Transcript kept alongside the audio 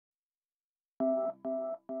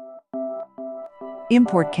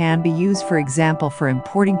Import can be used, for example, for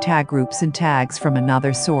importing tag groups and tags from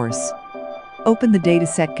another source. Open the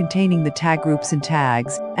dataset containing the tag groups and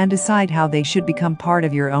tags, and decide how they should become part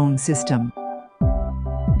of your own system.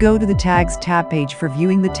 Go to the Tags tab page for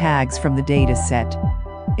viewing the tags from the dataset.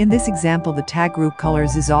 In this example, the tag group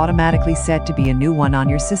colors is automatically set to be a new one on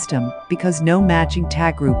your system, because no matching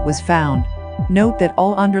tag group was found. Note that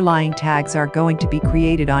all underlying tags are going to be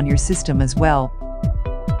created on your system as well.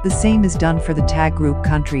 The same is done for the tag group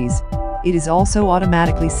countries. It is also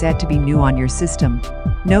automatically set to be new on your system.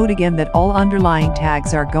 Note again that all underlying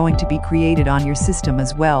tags are going to be created on your system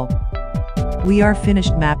as well. We are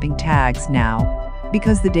finished mapping tags now.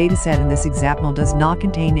 Because the dataset in this example does not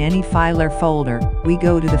contain any file or folder, we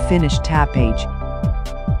go to the Finish tab page.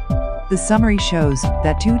 The summary shows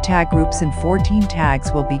that 2 tag groups and 14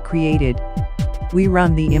 tags will be created. We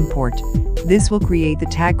run the import. This will create the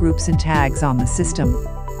tag groups and tags on the system.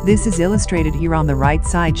 This is illustrated here on the right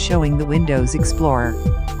side, showing the Windows Explorer.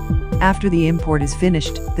 After the import is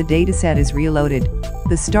finished, the dataset is reloaded.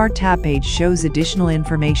 The Start tab page shows additional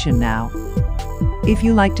information now. If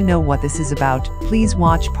you like to know what this is about, please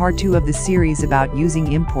watch part 2 of the series about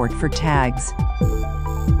using import for tags.